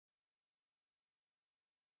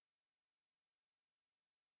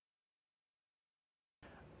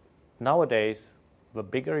nowadays, the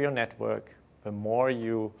bigger your network, the more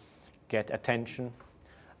you get attention,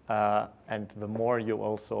 and the more you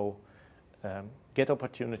also get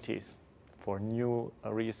opportunities for new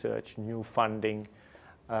research, new funding.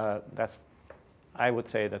 I would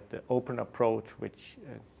say that the open approach, which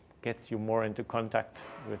gets you more into contact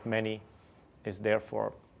with many, is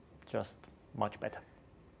therefore just much better.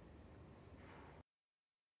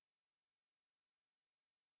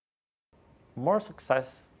 More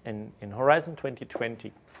success in Horizon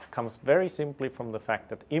 2020 comes very simply from the fact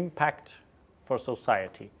that impact for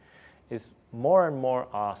society is more and more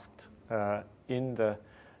asked in the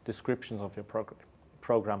descriptions of your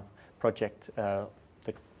project.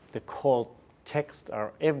 The call text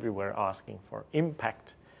are everywhere asking for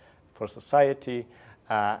impact for society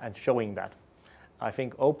and showing that. I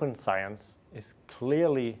think open science is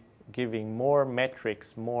clearly giving more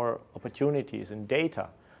metrics, more opportunities and data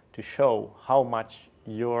to show how much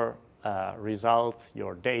your results,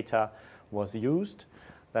 your data was used,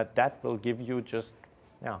 that will give you just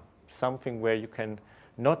something where you can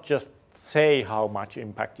not just say how much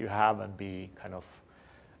impact you have and be kind of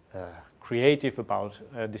creative about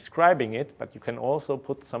describing it, but you can also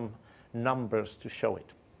put some numbers to show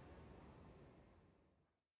it.